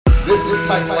This is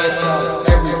Titan Lifestyles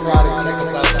every Friday. Check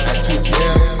us out at 2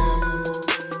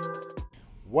 p.m.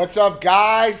 What's up,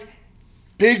 guys?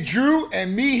 Big Drew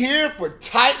and me here for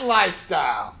Titan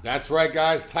Lifestyle. That's right,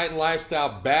 guys. Titan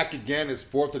Lifestyle back again. It's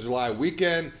 4th of July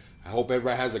weekend. I hope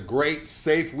everybody has a great,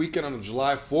 safe weekend on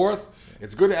July 4th.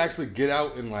 It's good to actually get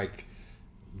out and,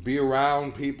 be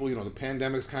around people. You know, the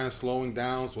pandemic's kind of slowing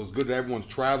down, so it's good that everyone's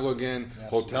traveling again.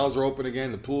 Absolutely. Hotels are open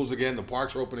again, the pools again, the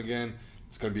parks are open again.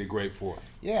 It's going to be a great 4th.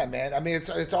 Yeah, man. I mean,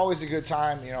 it's always a good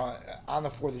time, on the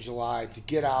 4th of July to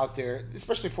get out there,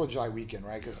 especially 4th of July weekend,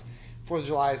 right? Because 4th of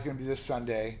July is going to be this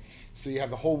Sunday. So you have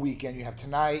the whole weekend. You have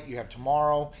tonight, you have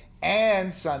tomorrow,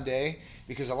 and Sunday.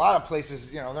 Because a lot of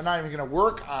places, they're not even going to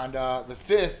work on the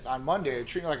 5th on Monday. They're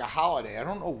treating it like a holiday. I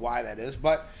don't know why that is,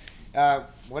 but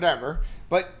whatever.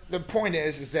 But the point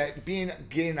is that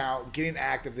getting out, getting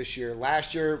active this year.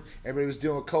 Last year, everybody was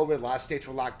dealing with COVID. A lot of states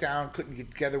were locked down, couldn't get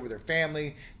together with their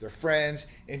family, their friends,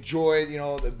 enjoy,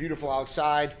 the beautiful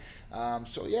outside.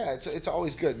 It's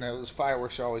always good. And those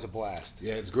fireworks are always a blast.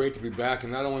 Yeah, it's great to be back.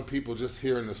 And not only people just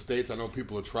here in the States. I know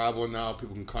people are traveling now.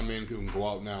 People can come in. People can go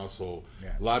out now. So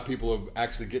a lot of people are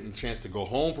actually getting a chance to go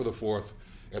home for the 4th.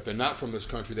 If they're not from this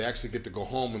country, they actually get to go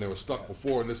home when they were stuck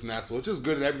before and this and that. So it's just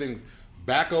good that everything's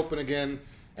back open again.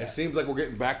 It seems like we're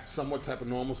getting back to somewhat type of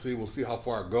normalcy. We'll see how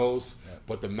far it goes. Yeah.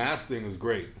 But the mask thing is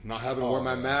great. Not having to wear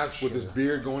my mask with this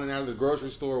beard going in and out of the grocery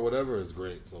store or whatever is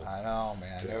great. So I know,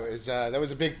 man. Yeah. That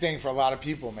was a big thing for a lot of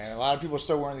people, man. A lot of people are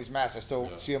still wearing these masks. I still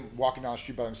see them walking down the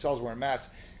street by themselves wearing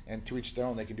masks. And to each their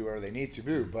own, they can do whatever they need to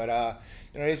do. But,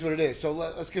 it is what it is. So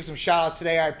let's give some shout-outs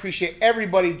today. I appreciate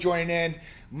everybody joining in.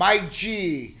 Mike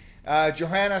G.,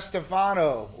 Johanna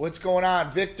Stefano, what's going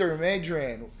on? Victor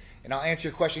Madrin. And I'll answer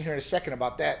your question here in a second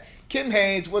about that. Kim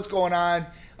Haynes, what's going on?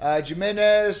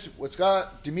 Jimenez, what's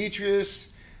up? Demetrius,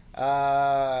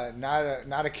 not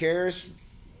a cares.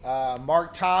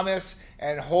 Mark Thomas,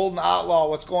 and Holden Outlaw,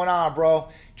 what's going on, bro?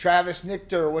 Travis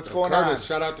Nichter, what's going on?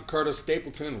 Shout out to Curtis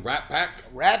Stapleton, Rat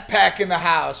Pack in the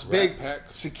house. Big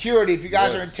security. If you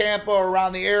guys are in Tampa or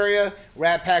around the area,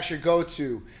 Rat Pack's your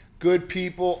go-to. Good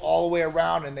people all the way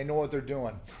around, and they know what they're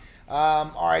doing.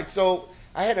 All right, so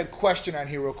I had a question on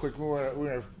here real quick.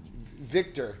 We're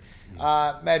Victor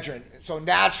Medrin. So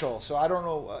natural. So I don't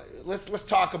know. Let's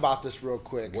talk about this real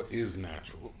quick. What is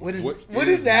natural? What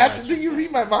is natural? Do you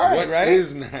read my mind, right? What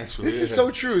is natural? This is so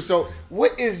true. So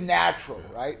what is natural,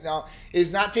 right? Now,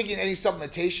 is not taking any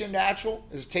supplementation natural?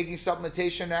 Is taking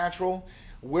supplementation natural?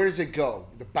 Where does it go?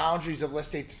 The boundaries of, let's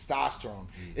say, testosterone.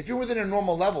 If you're within a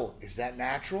normal level, is that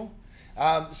natural?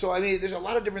 There's a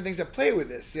lot of different things that play with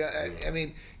this. A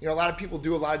lot of people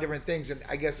do a lot of different things, and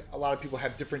I guess a lot of people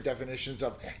have different definitions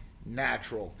of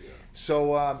natural. Yeah.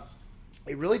 So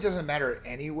it really doesn't matter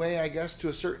anyway, I guess, to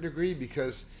a certain degree,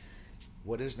 because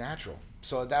what is natural?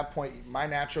 So at that point, my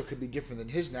natural could be different than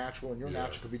his natural, and your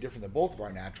natural could be different than both of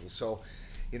our naturals. So,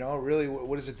 really,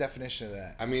 what is the definition of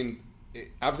that? I mean,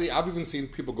 obviously, I've even seen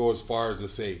people go as far as to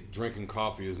say drinking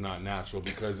coffee is not natural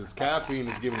because it's caffeine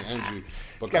is giving you energy.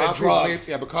 But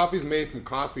coffee's made from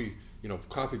coffee,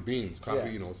 coffee beans,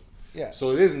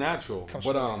 So it is natural.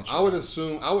 But I would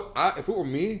assume, if it were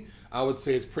me, I would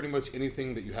say it's pretty much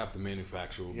anything that you have to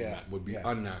manufacture would be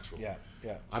unnatural.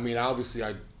 Yeah. I mean, obviously,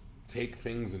 I take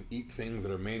things and eat things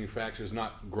that are manufactured,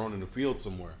 not grown in the field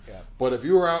somewhere. Yeah. But if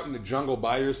you were out in the jungle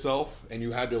by yourself and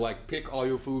you had to pick all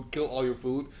your food, kill all your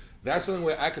food, that's the only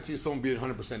way I could see someone being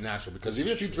 100% natural. Because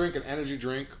even if you drink an energy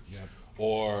drink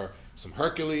or some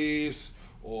Hercules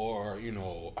or,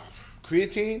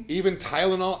 creatine, even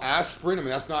Tylenol, aspirin,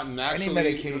 that's not naturally. Any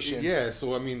medication.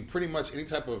 So, pretty much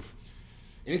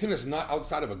anything that's not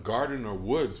outside of a garden or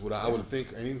woods, I would think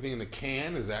anything in a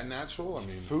can, is that natural?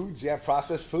 Foods,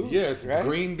 processed foods. Yeah, right?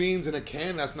 Green beans in a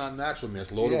can, that's not natural, man.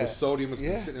 It's loaded with sodium. It's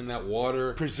been sitting in that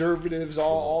water. Preservatives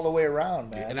all the way around,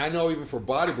 man. And I know even for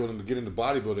bodybuilding, to get into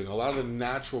bodybuilding, a lot of the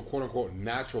natural, quote-unquote,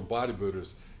 natural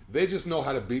bodybuilders, they just know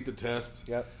how to beat the test.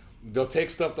 Yep. They'll take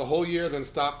stuff the whole year, then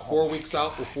stop 4 weeks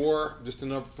out before, just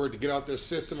enough for it to get out their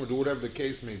system or do whatever the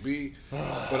case may be.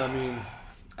 But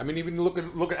even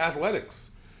look at athletics.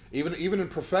 Even in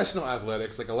professional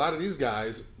athletics, a lot of these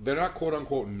guys, they're not quote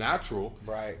unquote natural,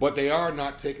 right? But they are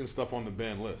not taking stuff on the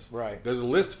banned list, right? There's a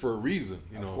list for a reason,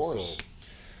 Of course.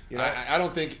 So I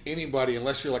don't think anybody,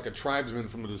 unless you're like a tribesman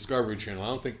from the Discovery Channel, I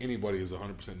don't think anybody is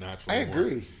 100% natural. I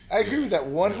agree. I agree with that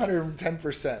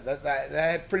 110%.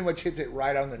 That pretty much hits it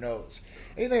right on the nose.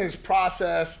 Anything that's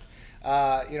processed,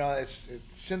 it's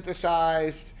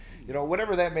synthesized,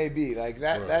 whatever that may be,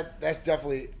 that's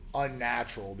definitely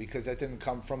unnatural because that didn't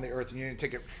come from the earth and you didn't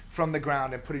take it from the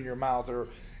ground and put it in your mouth or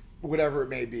whatever it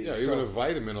may be. Yeah, even a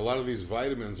vitamin. A lot of these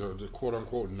vitamins are the quote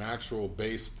unquote natural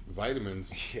based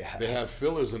vitamins. Yeah. They have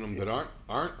fillers in them that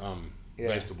aren't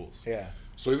vegetables. Yeah.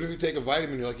 So even if you take a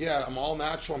vitamin, you're like, yeah, I'm all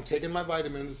natural. I'm taking my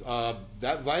vitamins.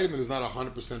 That vitamin is not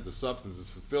 100% the substance.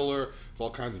 It's a filler. It's all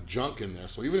kinds of junk in there.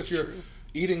 So even if you're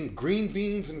eating green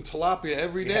beans and tilapia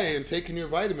every day and taking your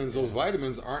vitamins, those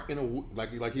vitamins aren't in a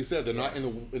like you said, they're not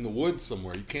in the woods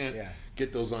somewhere. You can't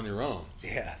get those on your own. So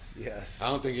Yes. I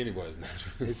don't think anybody's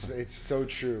natural. It's so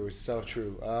true. It's so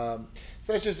true. So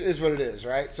that just is what it is,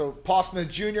 right? So Paul Smith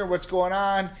Jr., what's going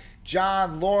on?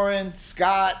 John, Lauren,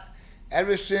 Scott,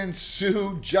 Edison,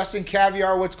 Sue, Justin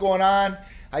Caviar, what's going on?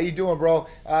 How you doing, bro?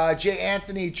 Jay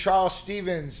Anthony, Charles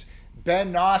Stevens,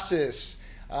 Ben Nossis.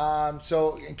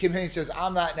 And Kim Haynes says,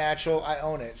 I'm not natural, I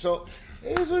own it. So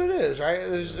it is what it is, right?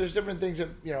 There's different things that,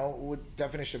 with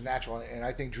definition of natural, and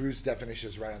I think Drew's definition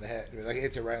is right on the head. Like,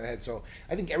 hits it right on the head. So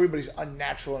I think everybody's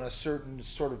unnatural in a certain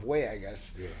sort of way, I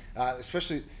guess. Yeah.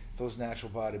 Especially those natural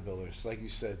bodybuilders, like you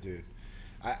said, dude.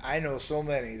 I know so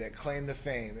many that claim the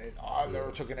fame and I've never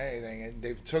taken anything, and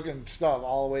they've taken stuff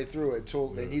all the way through it until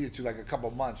they needed to, like a couple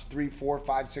months, 3, 4,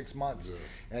 5, 6 months.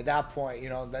 And at that point,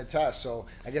 they test. So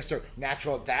I guess they're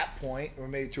natural at that point, or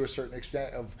maybe to a certain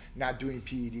extent of not doing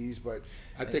PEDs. But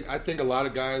I think a lot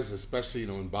of guys, especially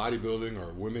in bodybuilding,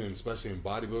 or women, and especially in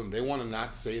bodybuilding, they want to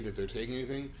not say that they're taking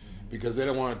anything because they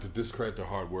don't want it to discredit their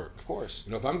hard work. Of course.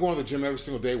 If I'm going to the gym every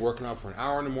single day, working out for an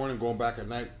hour in the morning, going back at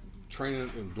night,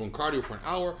 training and doing cardio for an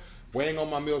hour, weighing on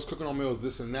my meals, cooking on meals,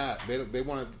 this and that.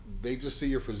 They just see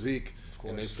your physique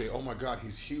and they say, oh my God,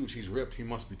 he's huge, he's ripped, he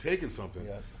must be taking something.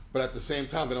 Yeah. But at the same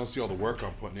time, they don't see all the work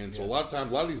I'm putting in. So a lot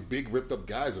of these big ripped up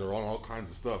guys that are on all kinds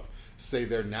of stuff say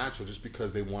they're natural just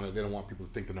because they don't want people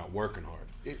to think they're not working hard.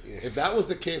 If that was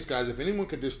the case, guys, if anyone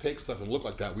could just take stuff and look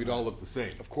like that, we'd all look the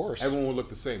same. Of course. Everyone would look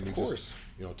the same. Of course.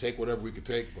 Just, take whatever we could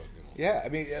take, but Yeah, I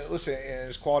mean, listen, and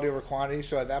it's quality over quantity.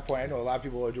 So at that point, I know a lot of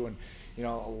people are doing, a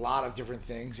lot of different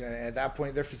things, and at that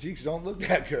point, their physiques don't look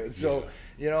that good. So,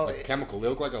 like chemical, they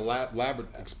look like a lab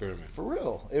experiment. For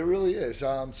real, it really is.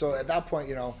 So at that point,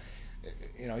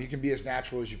 you can be as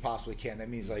natural as you possibly can. That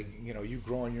means you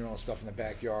growing your own stuff in the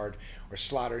backyard, or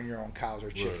slaughtering your own cows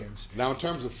or chickens. Now, in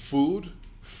terms of food,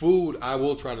 I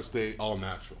will try to stay all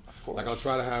natural. Of course. Like I'll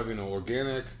try to have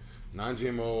organic,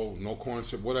 non-GMO, no corn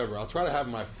syrup, whatever. I'll try to have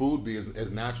my food be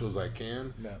as natural as I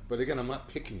can. Yeah. But again, I'm not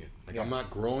picking it. I'm not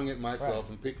growing it myself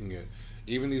and picking it.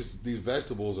 Even these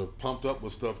vegetables are pumped up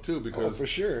with stuff too, because for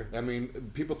sure. I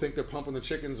mean, people think they're pumping the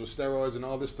chickens with steroids and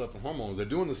all this stuff and hormones. They're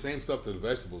doing the same stuff to the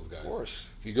vegetables, guys. Of course.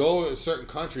 If you go to certain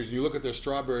countries and you look at their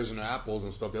strawberries and their apples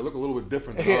and stuff, they look a little bit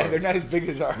different than ours. They're not as big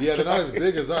as ours. Yeah, they're not as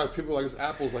big as ours. People are like, this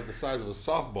apple's like the size of a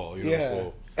softball,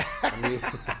 So, I mean...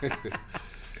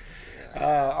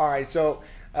 all right, so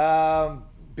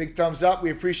big thumbs up. We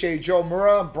appreciate Joe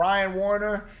Murrah, Brian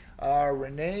Warner,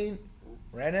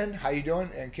 Renan, how you doing?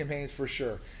 And Kim Haynes for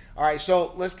sure. All right,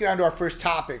 so let's get on to our first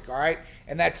topic, all right?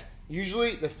 And that's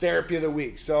usually the therapy of the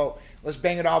week. So let's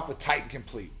bang it off with Titan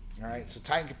Complete, all right? So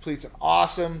Titan Complete's an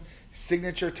awesome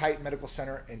signature Titan Medical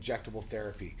Center injectable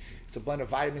therapy. It's a blend of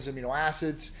vitamins and amino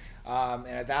acids, and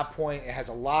at that point, it has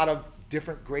a lot of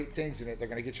different great things in it. They're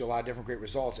going to get you a lot of different great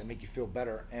results and make you feel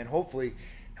better, and hopefully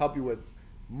help you with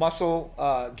muscle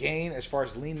gain as far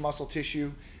as lean muscle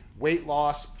tissue, weight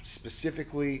loss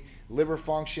specifically, liver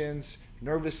functions,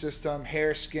 nervous system,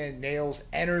 hair, skin, nails,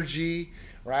 energy,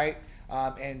 right?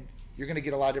 And you're going to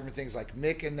get a lot of different things like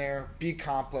MIC in there, B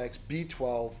complex,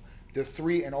 B12, the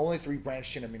 3 and only 3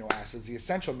 branched chain amino acids, the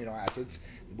essential amino acids.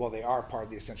 Well, they are part of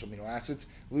the essential amino acids: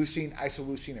 leucine,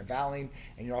 isoleucine, and valine,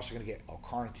 and you're also going to get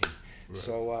L-carnitine. Right.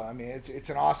 So, I mean, it's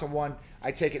an awesome one.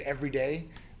 I take it every day.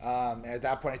 And at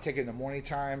that point, I take it in the morning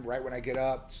time, right when I get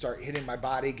up, start hitting my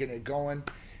body, getting it going.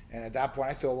 And at that point,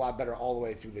 I feel a lot better all the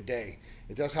way through the day.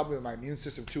 It does help me with my immune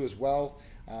system too as well.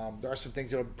 There are some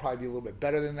things that will probably be a little bit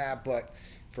better than that, but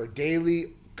for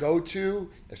daily go-to,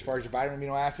 as far as your vitamin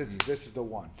amino acids, this is the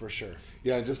one for sure.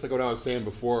 Yeah, and just like what I was saying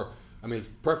before, I mean, it's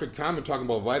perfect time to talk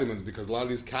about vitamins because a lot of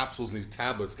these capsules and these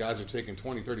tablets, guys are taking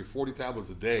 20, 30, 40 tablets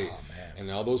a day. Oh, man.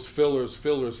 And all those fillers,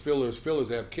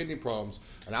 they have kidney problems.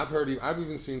 And I've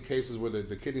even seen cases where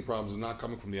the kidney problems is not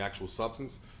coming from the actual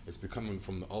substance. It's becoming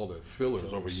from all the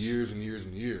fillers over years and years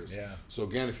and years. Yeah. So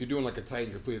again, if you're doing like a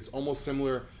Titan Complete, it's almost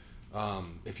similar.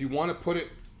 If you want to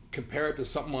compare it to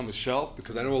something on the shelf,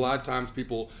 because I know a lot of times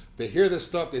people, they hear this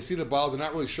stuff, they see the bottles, they're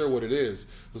not really sure what it is.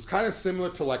 It's kind of similar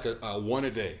to like a one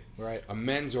a day, right? A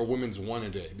men's or women's one a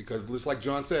day, because just like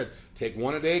John said, take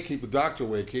one a day, keep the doctor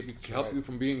away, help you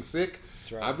from being sick.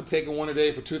 That's right. I've been taking one a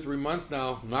day for 2-3 months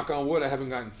now. Knock on wood, I haven't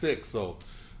gotten sick. So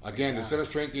again, it's going to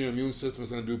strengthen your immune system.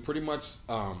 It's going to do pretty much,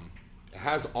 it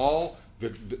has all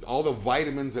all the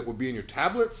vitamins that would be in your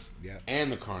tablets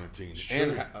and the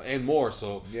carnitine and more.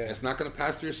 So it's not going to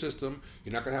pass through your system.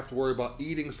 You're not going to have to worry about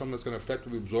eating something that's going to affect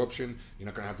the absorption. You're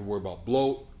not going to have to worry about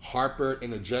bloat, heartburn,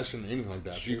 indigestion, anything like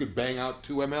that. So you could bang out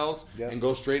 2 mLs and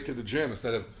go straight to the gym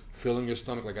instead of filling your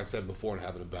stomach, like I said before, and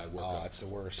having a bad workout. Oh, that's the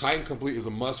worst. Titan Complete is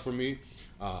a must for me.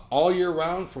 All year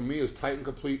round for me is Titan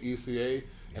Complete, ECA,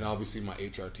 and obviously my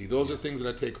HRT. Those are things that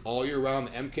I take all year round.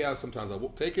 The MKI, sometimes I will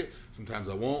take it, sometimes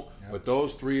I won't. But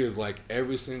those 3 is like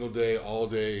every single day, all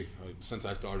day, since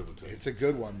I started with it. It's a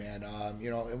good one, man.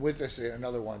 And with this,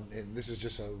 another one, and this is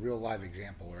just a real live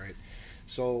example, right?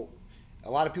 So a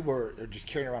lot of people are just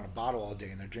carrying around a bottle all day,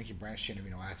 and they're drinking branched-chain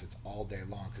amino acids all day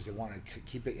long because they want to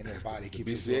keep it in their body, keep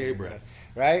the BCAA breath,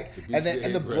 right?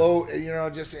 And the bloat,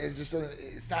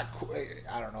 it's not.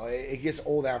 I don't know. It gets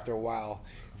old after a while.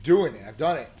 Doing it, I've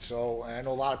done it. So, and I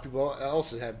know a lot of people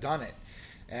else have done it.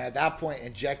 And at that point,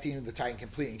 injecting the Titan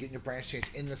Complete and getting your branch chains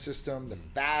in the system the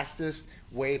fastest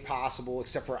way possible,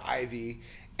 except for IV,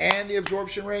 and the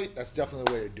absorption rate, that's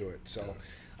definitely the way to do it. So,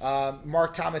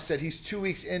 Mark Thomas said he's 2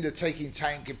 weeks into taking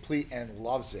Titan Complete and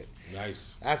loves it.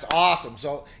 Nice. That's awesome.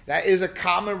 So that is a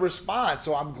common response.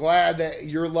 So I'm glad that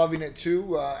you're loving it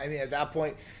too. At that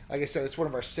point, like I said, it's one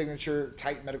of our signature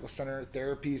Titan Medical Center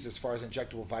therapies as far as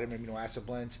injectable vitamin amino acid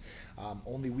blends.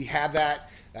 Only we have that.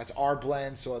 That's our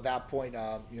blend. So at that point,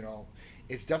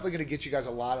 it's definitely going to get you guys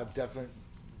a lot of different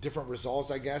results,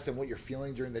 I guess, and what you're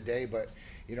feeling during the day. But,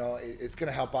 it's going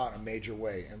to help out in a major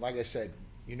way. And like I said,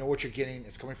 you know what you're getting.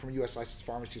 It's coming from a U.S. licensed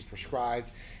pharmacy. It's prescribed.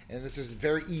 And this is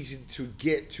very easy to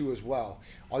get to as well.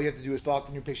 All you have to do is fill out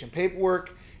the new patient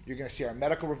paperwork. You're going to see our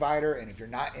medical provider. And if you're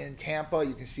not in Tampa,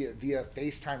 you can see it via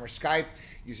FaceTime or Skype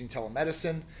using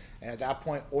telemedicine. And at that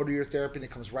point, order your therapy, and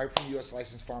it comes right from the U.S.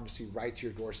 licensed pharmacy right to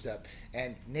your doorstep.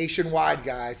 And nationwide,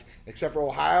 guys, except for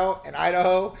Ohio and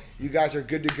Idaho, you guys are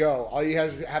good to go. All you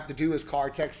guys have to do is call or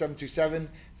text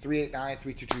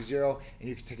 727-389-3220, and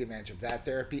you can take advantage of that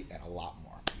therapy and a lot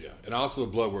more. Yeah, and also the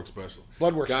blood work special.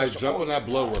 Blood work guys, special. Jump on that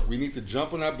blood work. We need to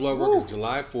jump on that blood work. It's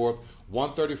July 4th.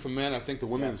 $130 for men. I think the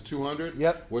women is $200.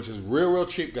 Yep. Which is real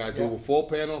cheap, guys. Do a full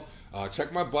panel.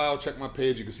 Check my bio, check my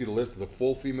page. You can see the list of the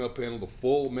full female panel, the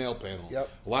full male panel. Yep.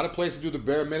 A lot of places do the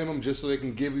bare minimum just so they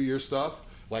can give you your stuff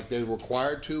like they're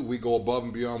required to. We go above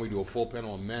and beyond. We do a full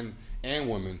panel on men and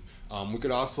women. We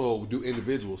could also do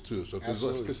individuals too. So if there's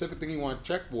a specific thing you want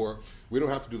to check for, we don't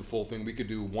have to do the full thing. We could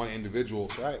do one individual.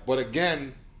 That's right. But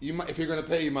again, if you're going to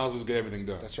pay, you might as well just get everything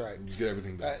done. That's right. Just get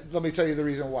everything done. Let me tell you the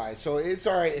reason why. So it's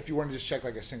all right if you want to just check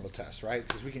like a single test, right?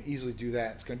 Because we can easily do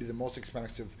that. It's going to be the most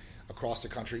expensive across the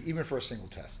country, even for a single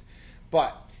test.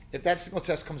 But if that single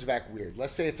test comes back weird,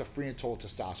 let's say it's a free and total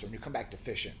testosterone, you come back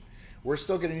deficient, we're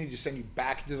still going to need to send you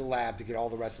back into the lab to get all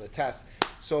the rest of the tests.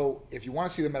 So if you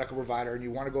want to see the medical provider and you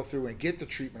want to go through and get the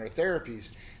treatment or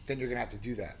therapies, then you're going to have to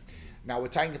do that. Now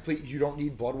with Titan Complete, you don't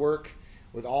need blood work.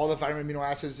 With all the vitamin amino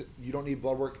acids, you don't need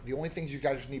blood work. The only things you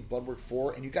guys need blood work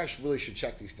for, and you guys really should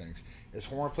check these things, is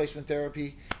hormone replacement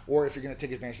therapy, or if you're going to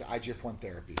take advantage of IGF-1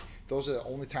 therapy. Those are the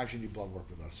only times you need blood work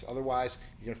with us. Otherwise,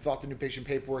 you're going to fill out the new patient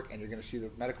paperwork, and you're going to see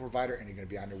the medical provider, and you're going to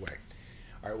be on your way.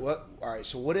 All right.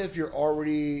 So what if you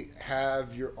already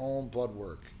have your own blood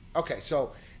work? Okay,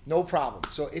 so no problem.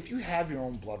 So if you have your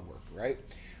own blood work, right?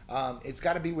 It's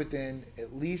got to be within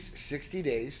at least 60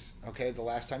 days. Okay, the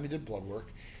last time you did blood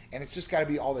work. And it's just got to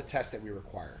be all the tests that we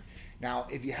require. Now,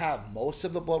 if you have most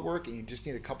of the blood work and you just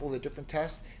need a couple of the different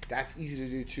tests, that's easy to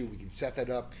do too. We can set that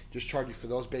up, just charge you for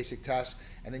those basic tests,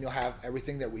 and then you'll have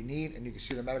everything that we need, and you can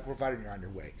see the medical provider, and you're on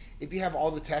your way. If you have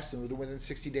all the tests and within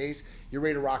 60 days, you're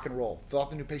ready to rock and roll. Fill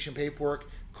out the new patient paperwork,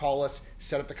 call us,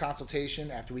 set up the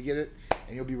consultation after we get it,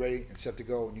 and you'll be ready and set to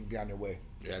go, and you can be on your way.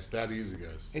 Yeah, it's that easy,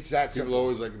 guys. It's that simple. People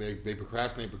always like they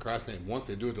procrastinate. Once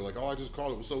they do it, they're like, "Oh, I just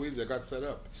called. It was so easy. I got set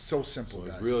up." It's so simple, so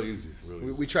guys. It's real easy.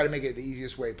 We try to make it the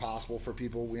easiest way possible for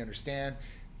people. We understand,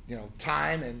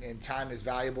 time and time is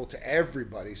valuable to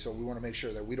everybody. So we want to make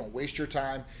sure that we don't waste your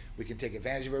time. We can take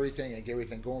advantage of everything and get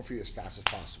everything going for you as fast as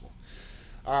possible.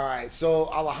 All right. So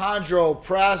Alejandro,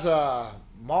 Praza,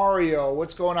 Mario,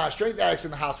 what's going on? Strength Addicts in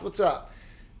the house. What's up?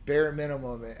 Bare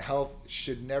minimum. Health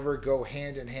should never go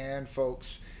hand in hand,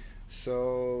 folks.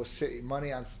 So save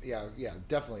money on,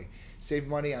 definitely. Save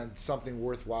money on something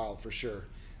worthwhile for sure.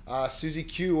 Susie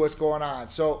Q, what's going on?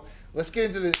 So let's get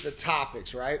into the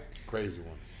topics, right? Crazy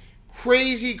ones.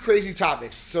 Crazy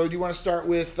topics. So do you want to start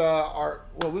with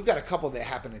we've got a couple that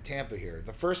happened in Tampa here.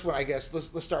 The first one, I guess,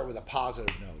 let's start with a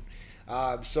positive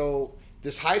note. So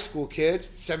this high school kid,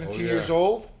 17 years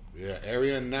old. Yeah,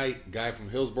 Arian Knight, guy from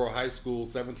Hillsborough High School,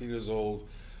 17 years old.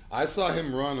 I saw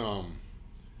him run.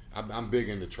 I'm big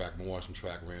into track. I've been watching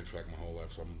track, ran track my whole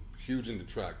life, so I'm huge into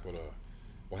track. But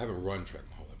Well, I haven't run track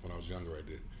my whole life. When I was younger, I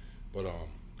did. But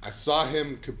I saw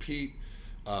him compete.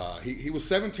 He was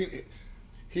 17.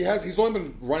 He's only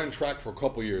been running track for a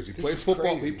couple years. He played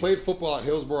football. Crazy. He played football at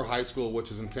Hillsborough High School,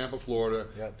 which is in Tampa, Florida.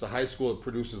 Yep. It's a high school that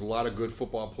produces a lot of good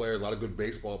football players. A lot of good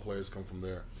baseball players come from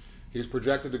there. He's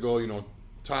projected to go,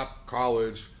 top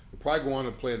college. He'll probably go on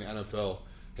to play in the NFL.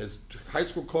 His high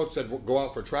school coach said, "Go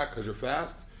out for track because you're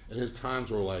fast," and his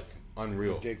times were like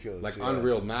unreal, ridiculous,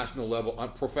 unreal, national level,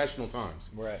 professional times.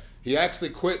 Right. He actually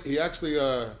quit. He actually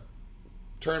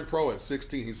turned pro at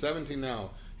 16. He's 17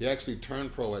 now. He actually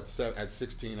turned pro at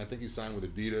 16. I think he signed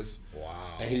with Adidas. Wow.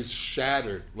 And he's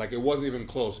shattered, like it wasn't even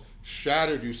close.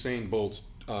 Shattered Usain Bolt's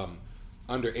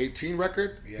under 18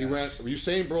 record. Yes.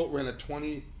 Usain Bolt ran a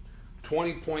 20.3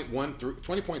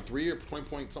 or 20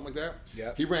 point something like that.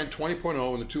 Yep. He ran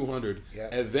 20.0 in the 200. Yep.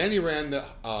 And then he ran that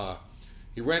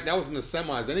was in the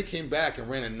semis. Then he came back and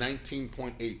ran a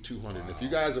 19.8 200. Wow. If you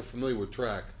guys are familiar with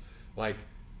track, like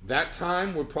that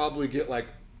time would probably get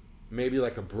maybe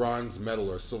a bronze medal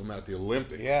or a silver medal at the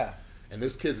Olympics. Yeah. And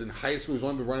this kid's in high school. He's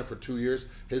only been running for 2 years.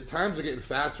 His times are getting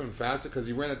faster and faster because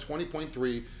he ran a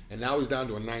 20.3 and now he's down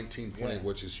to a 19.8,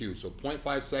 which is huge. So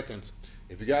 0.5 seconds.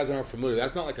 If you guys aren't familiar,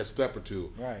 that's not like a step or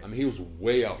two. Right. I mean, he was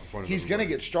way out in front of He's going to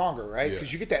get stronger, right? Because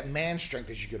Yeah. you get that man strength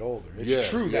as you get older. It's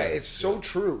true. It's so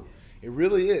true. It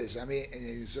really is. I mean,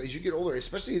 as you get older,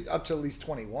 especially up to at least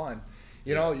 21,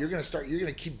 you're going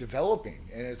to keep developing.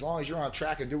 And as long as you're on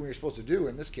track and doing what you're supposed to do,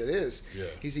 and this kid is,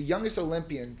 he's the youngest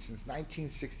Olympian since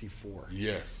 1964.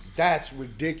 Yes. That's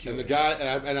ridiculous. And the guy,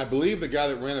 and I believe the guy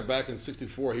that ran it back in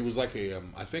 '64, he was like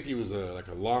I think he was like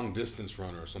a long distance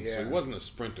runner or something. Yeah. So he wasn't a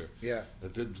sprinter. Yeah.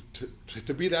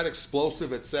 To be that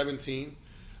explosive at 17,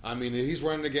 I mean, he's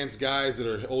running against guys that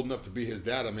are old enough to be his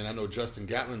dad. I mean, I know Justin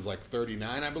Gatlin's like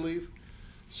 39, I believe.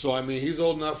 So I mean, he's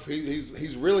old enough.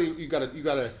 He's really you got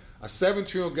a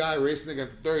 17-year-old guy racing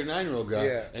against a 39-year-old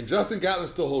guy, and Justin Gatlin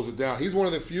still holds it down. He's one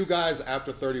of the few guys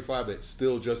after 35 that's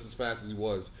still just as fast as he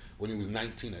was when he was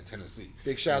 19 at Tennessee.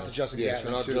 Big shout out to Justin Gatlin. Yeah,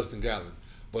 shout out to Justin Gatlin.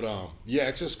 But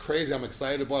it's just crazy. I'm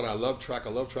excited about it. I love track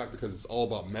because it's all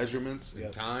about measurements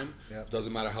and time. It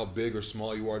doesn't matter how big or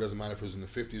small you are. It doesn't matter if it's in the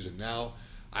 50s or now.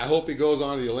 I hope he goes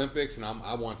on to the Olympics, and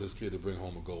I want this kid to bring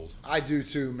home a gold. I do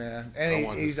too, man. And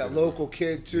he's a local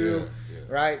kid too,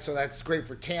 right? So that's great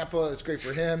for Tampa. It's great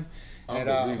for him, and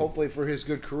hopefully for his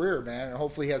good career, man. And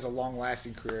hopefully he has a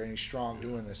long-lasting career and he's strong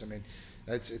doing this. I mean,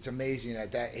 it's amazing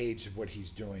at that age of what he's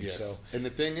doing. Yes. So, and the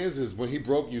thing is when he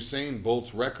broke Usain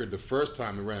Bolt's record the first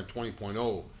time he ran a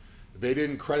 20.0, they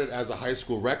didn't credit as a high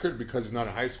school record because he's not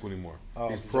in high school anymore. Oh,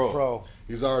 he's pro. A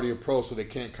He's already a pro, so they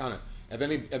can't count it. And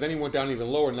then he went down even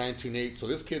lower, 19.8. So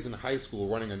this kid's in high school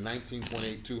running a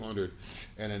 19.8 200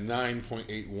 and a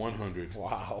 9.8 100.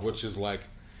 Wow. Which is like,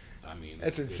 I mean,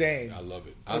 it's insane. I love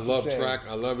it. That's I love insane. track.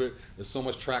 I love it. There's so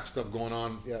much track stuff going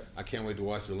on. Yeah. I can't wait to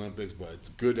watch the Olympics, but it's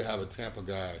good to have a Tampa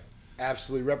guy.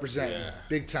 Absolutely representing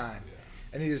big time. Yeah.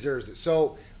 And he deserves it.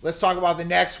 So let's talk about the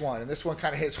next one. And this one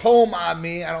kind of hits home on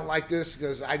me. I don't like this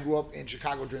because I grew up in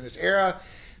Chicago during this era.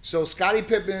 So Scottie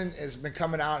Pippen has been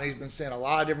coming out and he's been saying a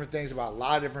lot of different things about a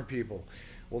lot of different people.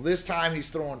 Well, this time he's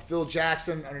throwing Phil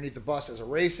Jackson underneath the bus as a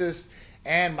racist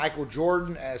and Michael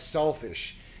Jordan as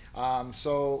selfish.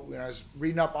 So I was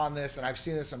reading up on this, and I've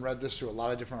seen this and read this through a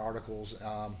lot of different articles.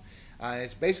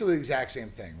 It's basically the exact same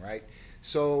thing, right?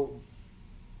 So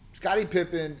Scottie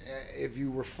Pippen, if you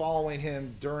were following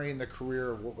him during the career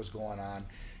of what was going on,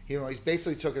 he's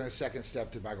basically taken a second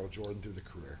step to Michael Jordan through the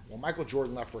career. Well, Michael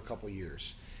Jordan left for a couple of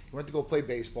years. He went to go play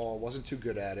baseball, wasn't too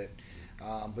good at it.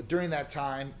 But during that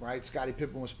time, right, Scottie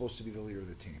Pippen was supposed to be the leader of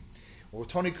the team. Well,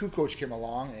 Tony Kukoc came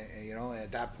along, and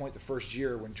at that point, the first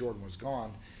year when Jordan was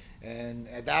gone, and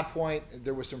at that point,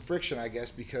 there was some friction, I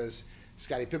guess, because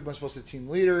Scottie Pippen was supposed to be the team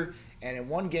leader, and in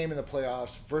one game in the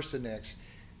playoffs versus the Knicks,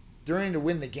 to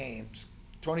win the game,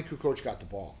 Tony Kukoc got the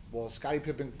ball. Well, Scottie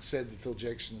Pippen said that Phil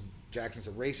Jackson's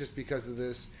a racist because of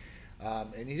this,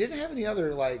 and he didn't have any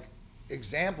other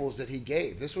examples that he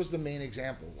gave. This was the main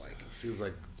example. Seems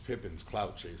like Pippen's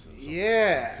clout chasing.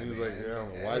 Yeah. Seems like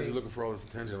why is he looking for all this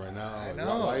attention right now? I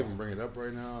know. Why even bring it up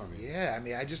right now?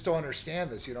 I just don't understand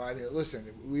this. Listen,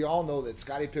 we all know that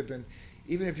Scottie Pippen,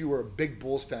 even if you were a big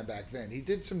Bulls fan back then, he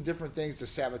did some different things to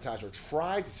sabotage or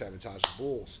tried to sabotage the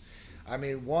Bulls.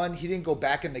 One, he didn't go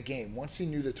back in the game. Once he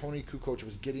knew that Tony Kukoc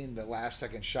was getting the last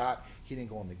second shot, he didn't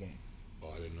go in the game.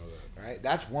 Oh, I didn't know that. Right?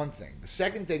 That's one thing. The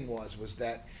second thing was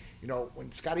that,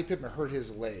 when Scottie Pippen hurt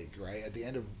his leg, right, at the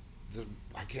end of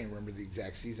I can't remember the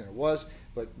exact season it was,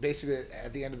 but basically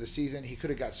at the end of the season, he could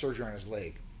have got surgery on his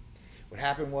leg. What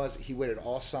happened was he waited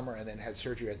all summer and then had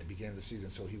surgery at the beginning of the season,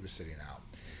 so he was sitting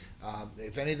out.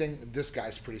 If anything, this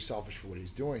guy's pretty selfish for what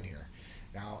he's doing here.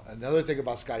 Now, another thing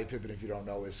about Scottie Pippen, if you don't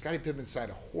know, is Scottie Pippen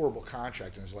signed a horrible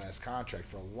contract in his last contract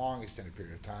for a long extended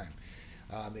period of time.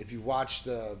 If you watched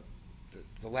the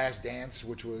Last Dance,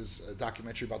 which was a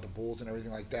documentary about the Bulls and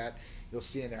everything like that, you'll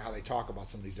see in there how they talk about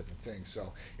some of these different things.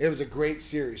 So it was a great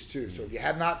series too. So if you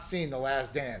have not seen The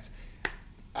Last Dance,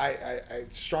 I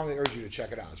strongly urge you to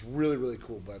check it out. It's really, really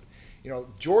cool. But,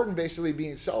 Jordan basically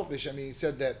being selfish, I mean, he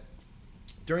said that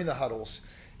during the huddles,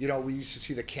 we used to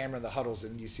see the camera in the huddles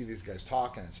and you see these guys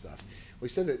talking and stuff. Well, he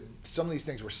said that some of these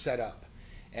things were set up.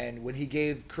 And when he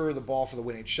gave Kerr the ball for the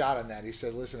winning shot on that, he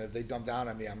said, listen, if they dump down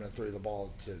on me, I'm going to throw the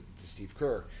ball to Steve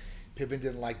Kerr. Pippen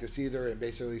didn't like this either and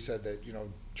basically said that,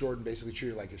 Jordan basically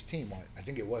treated it like his team. Well, I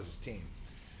think it was his team.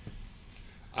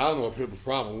 I don't know what Pippen's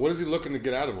problem. What is he looking to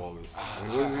get out of all this?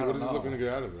 What is he looking to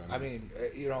get out of it? I mean,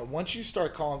 once you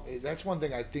start calling, that's one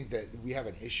thing I think that we have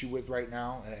an issue with right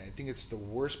now, and I think it's the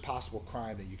worst possible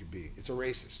crime that you could be. It's a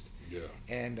racist. Yeah.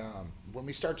 And when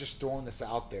we start just throwing this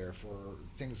out there for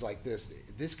things like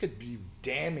this could be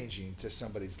damaging to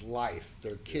somebody's life,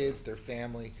 their kids, their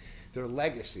family, their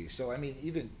legacy. So,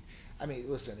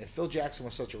 listen, if Phil Jackson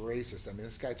was such a racist,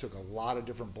 this guy took a lot of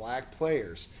different black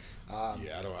players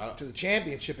to the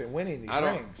championship and winning these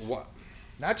rings.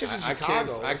 Not just in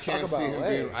Chicago. I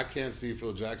can't see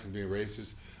Phil Jackson being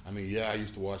racist. I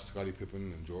used to watch Scottie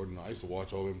Pippen and Jordan. I used to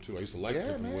watch all of them too. I used to like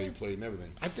Pippen, the way he played and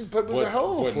everything. I think Pippen was a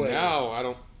hell of a player. But now I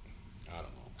don't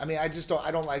know. I just don't.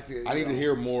 I don't like the. I need to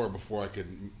hear more before I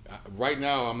can. Right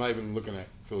now, I'm not even looking at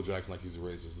Phil Jackson like he's a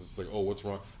racist. It's like, oh, what's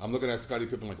wrong? I'm looking at Scottie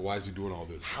Pippen like, why is he doing all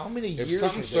this? How many years? If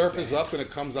something surfaces up and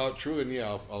it comes out true, then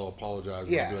I'll apologize.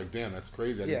 And I'll be like, damn, that's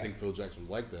crazy. I didn't think Phil Jackson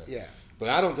was like that. Yeah. But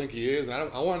I don't think he is.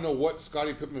 And I want to know what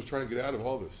Scottie Pippen is trying to get out of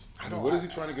all this. What is he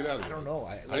trying to get out of it? I don't know.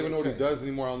 I don't even know what he does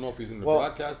anymore. I don't know if he's into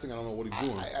broadcasting. I don't know what he's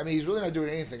doing. He's really not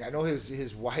doing anything. I know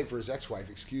his wife or his ex-wife,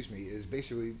 is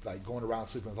basically like going around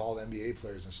sleeping with all the NBA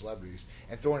players and celebrities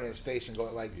and throwing it in his face and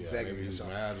going like begging maybe he's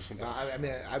mad or something.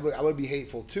 I would be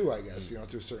hateful too, I guess,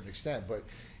 to a certain extent. But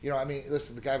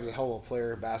listen, the guy was a hell of a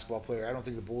player, basketball player. I don't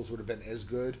think the Bulls would have been as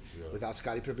good without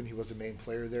Scottie Pippen. He was the main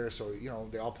player there, so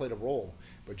they all played a role.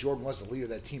 But Jordan was the leader of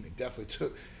that team. He definitely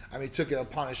took it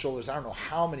upon his shoulders. I don't know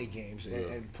how many games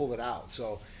and pulled it out.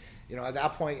 So, at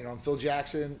that point, Phil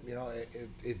Jackson,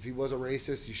 if he was a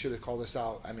racist, you should have called this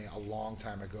out. A long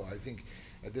time ago. I think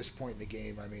at this point in the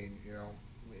game,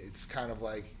 it's kind of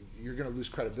like you're going to lose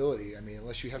credibility.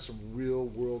 Unless you have some real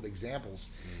world examples.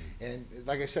 And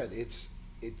like I said, it's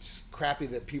crappy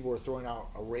that people are throwing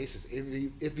out a racist.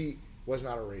 If he was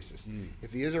not a racist,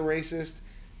 if he is a racist,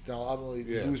 then I'll ultimately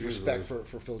lose respect for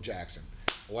Phil Jackson.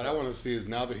 What I want to see is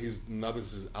now that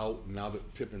this is out, now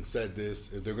that Pippen said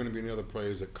this, is there going to be any other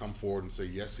players that come forward and say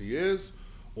yes he is,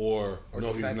 or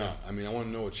no he's not? I want to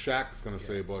know what Shaq's going to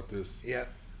say about this. Yeah.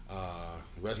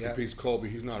 Rest in peace, Kobe.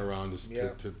 He's not around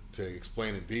to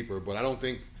explain it deeper, but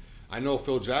I know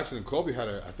Phil Jackson and Kobe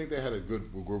I think they had a good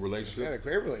relationship. They had a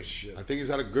great relationship. I think he's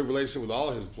had a good relationship with all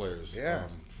of his players. Yeah.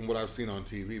 From what I've seen on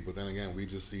TV, but then again, we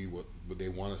just see what they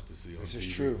want us to see on TV. This is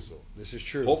true. So this is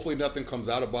true. Hopefully nothing comes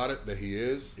out about it that he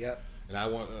is. Yep. And I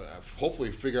want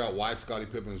hopefully figure out why Scottie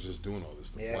Pippen is just doing all this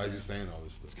stuff. Yeah, why is he saying all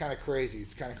this stuff? It's kind of crazy.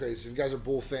 So if you guys are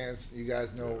Bull fans, you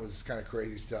guys know it's kind of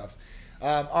crazy stuff.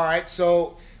 All right,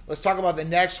 so let's talk about the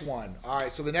next one. All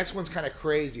right, so the next one's kind of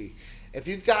crazy. If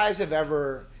you guys have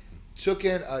ever took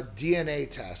a DNA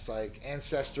test, like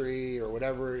Ancestry or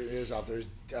whatever it is out there,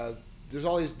 there's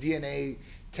all these DNA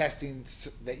testing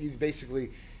that you basically,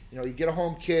 you get a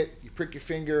home kit, you prick your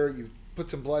finger, you put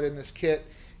some blood in this kit,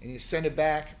 and you send it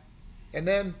back, and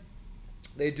then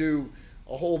they do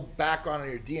a whole background on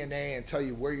your DNA and tell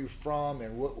you where you're from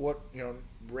and what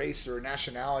race or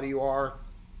nationality you are.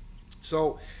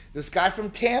 So this guy from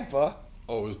Tampa.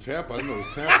 Oh, it was Tampa. I didn't know it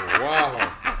was Tampa.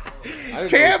 Wow.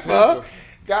 Tampa.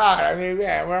 God,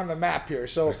 we're on the map here.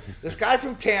 So this guy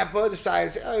from Tampa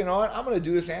decides, oh, you know what, I'm going to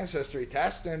do this Ancestry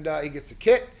test, and he gets a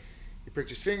kit. He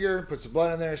pricks his finger, puts the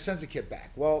blood in there, sends the kit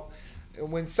back. Well,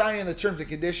 when signing the terms and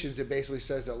conditions, it basically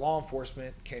says that law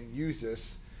enforcement can use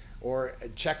this or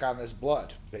check on this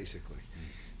blood, basically.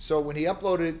 So when they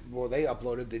uploaded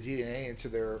the DNA into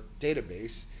their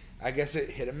database, I guess it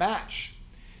hit a match.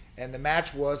 And the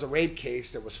match was a rape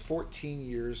case that was 14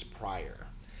 years prior.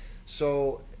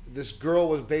 So this girl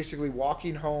was basically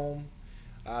walking home.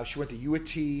 She went to U of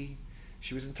T.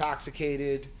 She was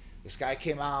intoxicated. This guy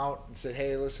came out and said,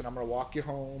 hey, listen, I'm going to walk you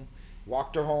home.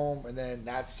 Walked her home, and then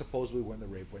that's supposedly when the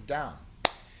rape went down.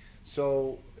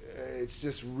 So it's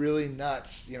just really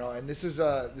nuts, and this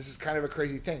is kind of a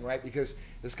crazy thing, right? Because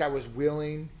this guy was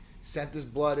willing, sent this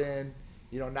blood in,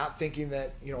 not thinking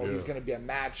that, he's going to be a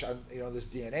match on, this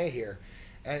DNA here.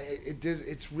 And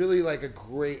it's really like a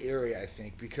gray area, I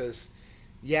think, because,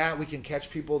 yeah, we can catch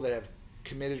people that have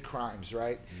committed crimes,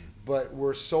 right? But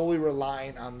we're solely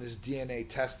relying on this DNA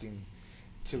testing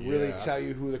to really tell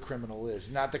you who the criminal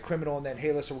is. Not the criminal and then,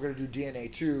 hey, listen, we're going to do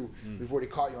DNA too. We've already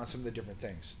caught you on some of the different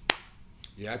things.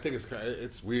 Yeah, I think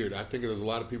it's weird. I think there's a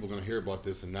lot of people going to hear about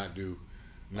this and not do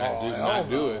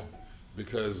it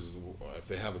because if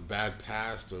they have a bad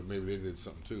past or maybe they did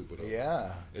something too. But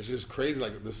it's just crazy.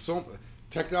 Like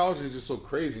technology is just so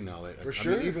crazy now. Like, For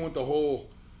sure. I mean, even with the whole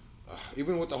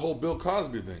Bill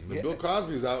Cosby thing. Bill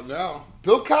Cosby's out now.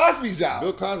 Bill Cosby's out.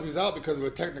 Bill Cosby's out because of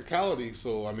a technicality.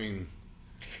 So I mean.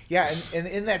 Yeah, and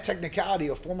in that technicality,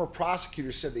 a former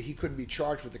prosecutor said that he couldn't be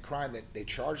charged with the crime that they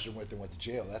charged him with and went to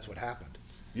jail. That's what happened.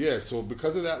 Yeah, so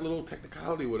because of that little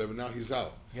technicality, whatever, now he's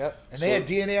out. Yep, and they had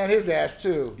DNA on his ass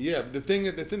too. Yeah, the thing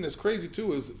that's crazy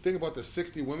too is think about the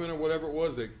 60 women or whatever it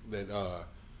was that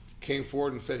came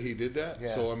forward and said he did that. Yeah.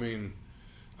 So I mean,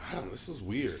 I don't know. This is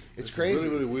weird. It's crazy, really,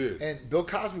 really weird. And Bill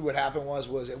Cosby, what happened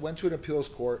was it went to an appeals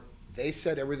court. They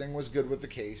said everything was good with the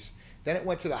case. Then it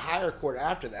went to the higher court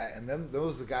after that, and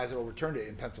those are the guys that overturned it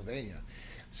in Pennsylvania.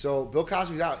 So Bill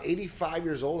Cosby's out, 85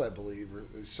 years old, I believe,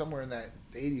 or somewhere in that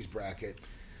 80s bracket.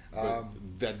 But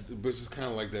it's just kind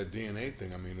of like that DNA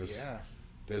thing. I mean, there's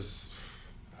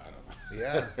I don't know.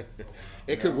 Yeah.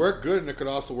 It could work good and it could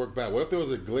also work bad. What if there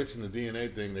was a glitch in the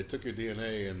DNA thing? They took your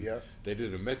DNA and they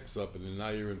did a mix-up, and then now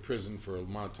you're in prison for a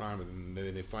amount of time, and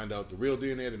then they find out the real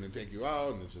DNA, then they take you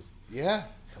out, and it's just... Yeah.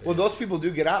 Well, those people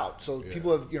do get out. So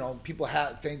people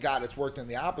have, thank God it's worked in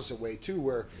the opposite way too,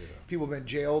 where people have been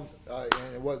jailed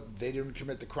and they didn't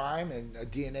commit the crime, and a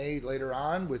DNA later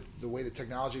on with the way the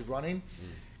technology is running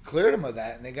cleared them of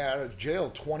that, and they got out of jail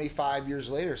 25 years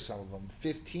later, some of them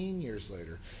 15 years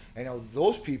later. And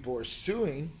those people are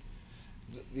suing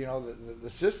the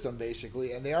system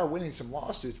basically, and they are winning some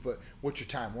lawsuits, but what's your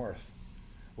time worth?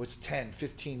 What's 10,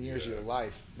 15 years of your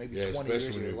life, maybe 20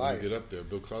 years of your life? When you get up there.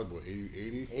 Bill Cosby,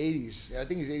 80? 80s. I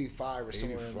think he's 85 or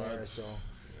somewhere in there. So,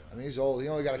 I mean, he's old. He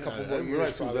only got a couple more years. I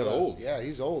realized he was that old. Yeah,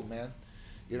 he's old, man.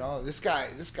 This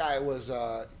guy was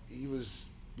he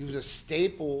was a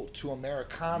staple to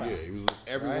Americana. Yeah, he was like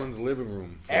everyone's living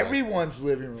room. Everyone's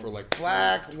living room. For like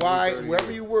black, 20, white, 30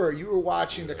 wherever years. you were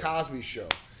watching the Cosby Show.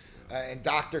 And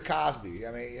Dr. Cosby.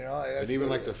 I mean, and even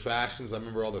like the fashions. I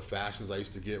remember all the fashions I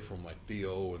used to get from like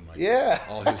Theo and like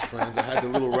all his friends. I had the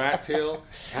little rat tail.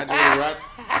 I had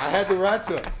the rat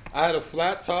tail. I had a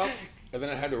flat top, and then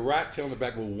I had the rat tail on the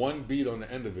back with one bead on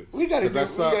the end of it. We gotta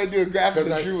do a graphic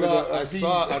of Drew with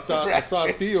a I saw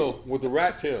Theo with the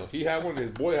rat tail. He had one.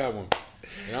 His boy had one,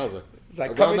 and I was like, it's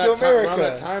like Coming to America. Around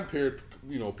that time period,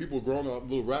 people were growing up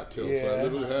little rat tails. So I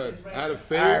literally had a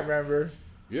fade. I remember.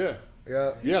 Yeah.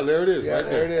 Yeah, there it is. Yeah, right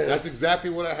there it is. That's exactly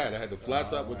what I had. I had the flat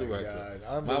top with the rat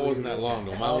tail. Mine wasn't that long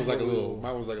though. Mine was like a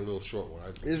little short one.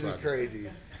 This is crazy.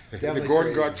 The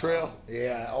Gordon Gartrell.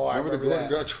 Yeah. Oh, I remember the Gordon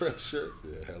Gartrell shirts.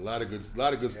 Yeah, a lot of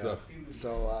good stuff.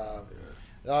 So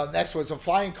next one, some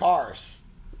flying cars.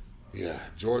 Yeah,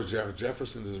 George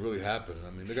Jefferson's is really happening.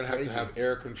 I mean, they're gonna have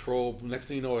air control. Next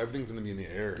thing you know, everything's gonna be in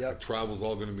the air. Yep. Travel's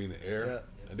all gonna be in the air. Yep.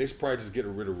 And they should probably just get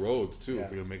rid of roads too if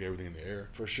they're gonna make everything in the air.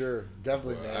 For sure,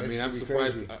 definitely, man. I mean, I'm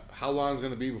surprised. How long is it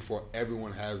gonna be before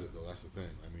everyone has it though? That's the thing.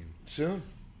 I mean, soon.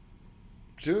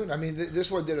 I mean,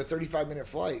 this one did a 35-minute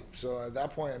flight, so at that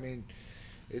point, I mean,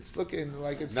 it's looking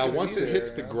like it's now once it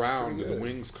hits the That's ground and the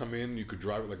wings come in, you could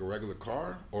drive it like a regular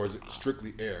car, or is it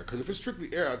strictly air? Because if it's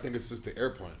strictly air, I think it's just the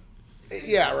airplane.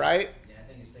 Yeah, right. Yeah, I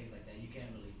think it stays like that. You can't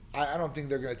really. I don't think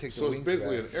they're gonna take the so wings. So it's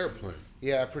basically back. an airplane.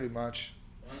 Yeah, pretty much.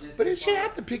 But it should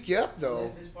have to pick you up, though.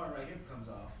 This part right here comes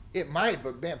off. It might,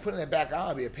 but man, putting that back on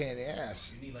would be a pain in the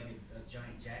ass. You need like a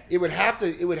giant jacket. It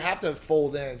would have to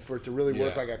fold in for it to really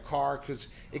work like a car, because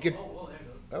it could. Oh, there you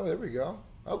go. Oh, there we go.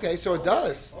 Okay, so it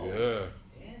does. Yeah.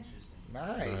 Interesting.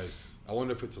 Nice. I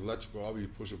wonder if it's electrical. I'll be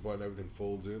push a button, everything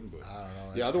folds in. But I don't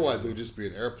know. Yeah, otherwise it would just be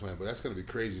an airplane. But that's gonna be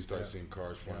crazy. You start seeing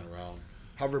cars flying around.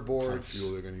 Hoverboards. What kind of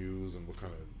fuel they're gonna use and what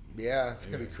kind of. Yeah, it's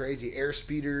gonna be crazy. Air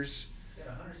speeders. It's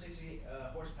got a 160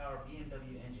 horsepower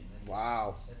BMW engine.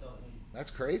 Wow. That's all it needs. That's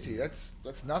crazy. That's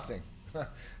nothing.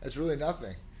 That's really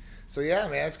nothing. So yeah,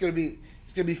 man, it's gonna be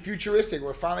futuristic.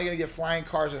 We're finally gonna get flying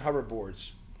cars and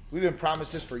hoverboards. We've been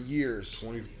promised this for years.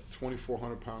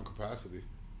 2,400 pound capacity.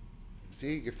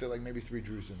 See, you can fit like maybe 3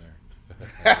 Drews in there.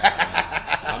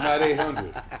 I'm not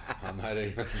 800. I'm not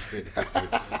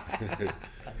 800.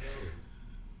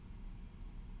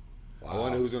 Wow. I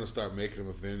wonder who's going to start making them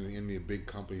if they're in the big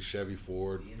companies, Chevy,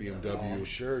 Ford, BMW. Oh, I'm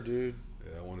sure, dude.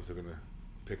 Yeah, I wonder if they're going to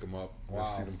pick them up. Wow.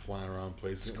 See them flying around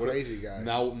places. It's crazy, guys.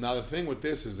 Now the thing with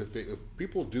this is if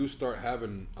people do start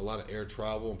having a lot of air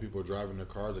travel and people are driving their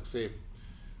cars, like say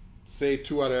say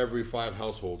 2 out of every 5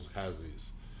 households has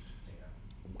these.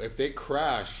 If they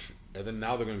crash, and then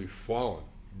now they're going to be falling.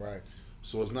 Right.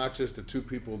 So it's not just the 2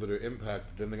 people that are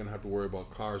impacted. Then they're going to have to worry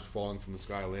about cars falling from the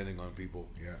sky, landing on people.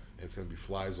 Yeah. It's going to be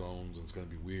fly zones, and it's going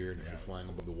to be weird. If you're flying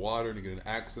above the water and you get an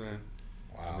accident,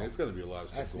 wow. I mean, it's going to be a lot of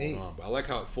stuff That's going neat. on. But I like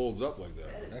how it folds up like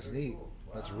that. That's neat. Cool.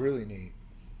 Wow. That's really neat.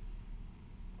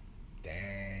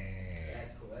 Dang.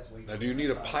 That's cool. That's way Now, do you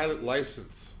need a pilot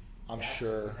license? I'm Yeah,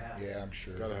 sure. you have to. Yeah, I'm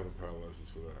sure. You gotta have a pilot license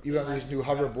for that. Even on these new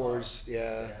hoverboards,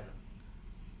 yeah.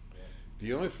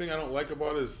 The only thing I don't like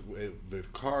about it is the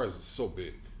car is so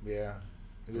big. Yeah.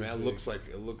 I mean, it looks like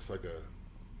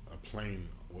a plane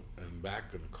in back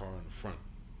and a car in the front.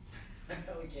 We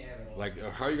can't have it all. Like,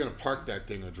 how are you gonna park that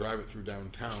thing or drive it through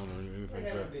downtown or anything We like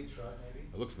have a that? big truck, maybe.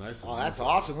 It looks nice. Oh, that's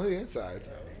awesome. Look at the inside.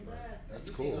 Yeah, looks ain't nice. bad. That's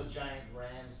You've cool. seen those giant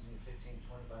Rams, 15,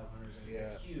 2500s,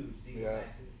 Yeah. huge diesel Yeah.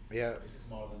 Maxes. Yeah. This is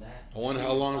smaller than that. I wonder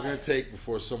how long it's gonna take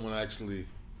before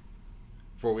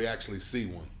we actually see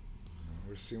one,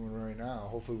 We're seeing one right now.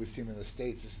 Hopefully we see them in the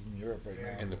States. This is in Europe right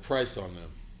now. and the price on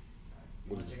them.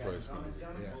 What is Once the you got price some gonna comments be?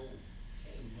 down there, Yeah. oh,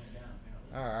 hey, we went down,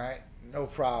 apparently. All right, no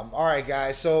problem. All right,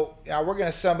 guys. So now we're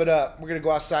gonna sum it up. We're gonna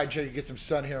go outside and try to get some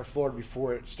sun here in Florida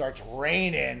before it starts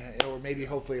raining, or maybe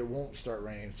hopefully it won't start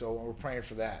raining. So we're praying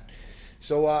for that.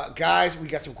 So guys, we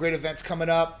got some great events coming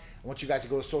up. I want you guys to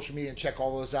go to social media and check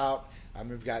all those out.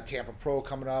 We've got Tampa Pro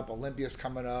coming up, Olympia's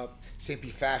coming up, St.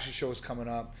 Pete Fashion Show is coming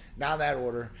up. Now in that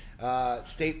order,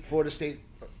 Florida State.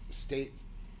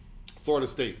 Florida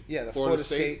State. Yeah, the Florida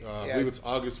State, I yeah. believe it's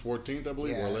August 14th. I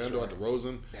believe Yeah, that's Orlando right. at the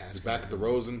Rosen. Yeah, He's that's back gonna at the be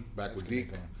Rosen. Back That's with gonna be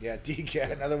Deke. fun. Yeah, Deke. Yeah,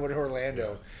 another one in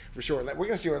Orlando for sure. We're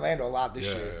gonna see Orlando a lot this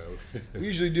year. Yeah. We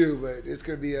usually do, but it's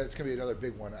gonna be another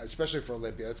big one, especially for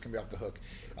Olympia. That's gonna be off the hook.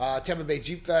 Tampa Bay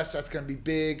Jeep Fest. That's gonna be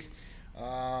big.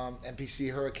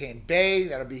 NPC Hurricane Bay.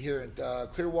 That'll be here in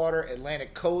Clearwater,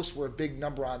 Atlantic Coast. We're a big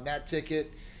number on that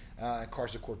ticket.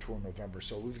 Cars to Court Tour in November.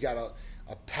 So we've got a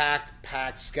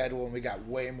packed schedule, and we got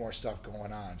way more stuff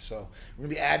going on. So we're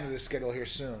gonna be adding to this schedule here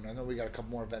soon. I know we got a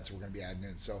couple more events that we're gonna be adding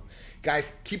in. So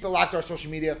guys, keep it locked to our social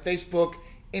media: Facebook,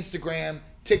 Instagram,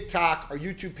 TikTok, our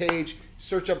YouTube page.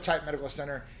 Search up Titan Medical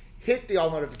Center. Hit the all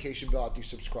notification bell after you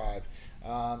subscribe,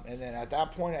 and then at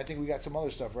that point, I think we got some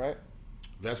other stuff, right?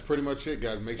 That's pretty much it,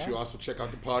 guys. Make sure you also check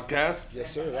out the podcast. Yes,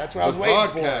 sir. That's what I was The waiting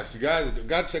podcast. for. You guys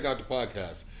got to check out the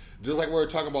podcast. Just like we were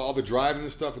talking about all the driving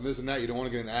and stuff and this and that, you don't want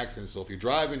to get in an accident. So if you're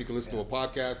driving, you can listen to a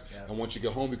podcast. Yeah. And once you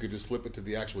get home, you could just flip it to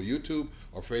the actual YouTube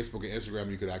or Facebook and Instagram,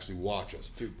 and you could actually watch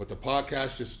us. But the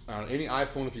podcast, just on any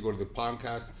iPhone, if you go to the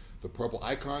podcast, the purple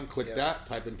icon, click that,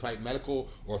 type in Titan Medical.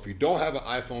 Or if you don't have an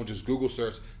iPhone, just Google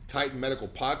search Titan Medical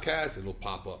Podcast, and it'll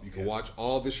pop up. You can watch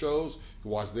all the shows. You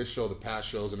can watch this show, the past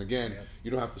shows. And again,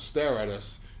 you don't have to stare at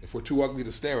us. If we're too ugly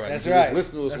to stare at, That's you can right.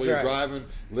 just listen to us That's while you're right. driving,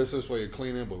 listen to us while you're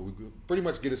cleaning, but we pretty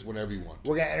much get us whenever you want.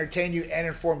 We're gonna entertain you and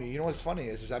inform you. You know what's funny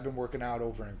is I've been working out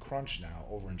over in Crunch now,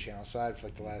 over in Channel Side for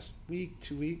like the last week,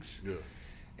 2 weeks. Yeah.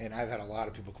 And I've had a lot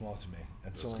of people come up to me.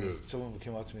 And good. someone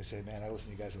came up to me and say, "Man, I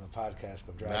listen to you guys on the podcast.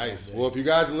 I'm driving." Nice. all day." Well, if you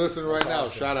guys are listening right That's now,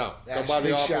 awesome. shout out. Yeah, Come by the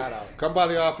big office. shout out. Come by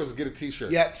the office and get a T-shirt.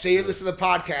 Yep. Say you listen to the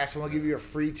podcast, and we'll give you a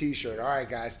free T-shirt. All right,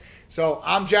 guys. So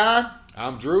I'm John,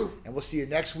 I'm Drew. and we'll see you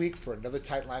next week for another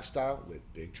Titan Lifestyle with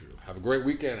Big Drew. Have a great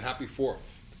weekend. Happy 4th.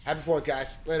 Happy 4th,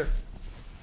 guys. Later.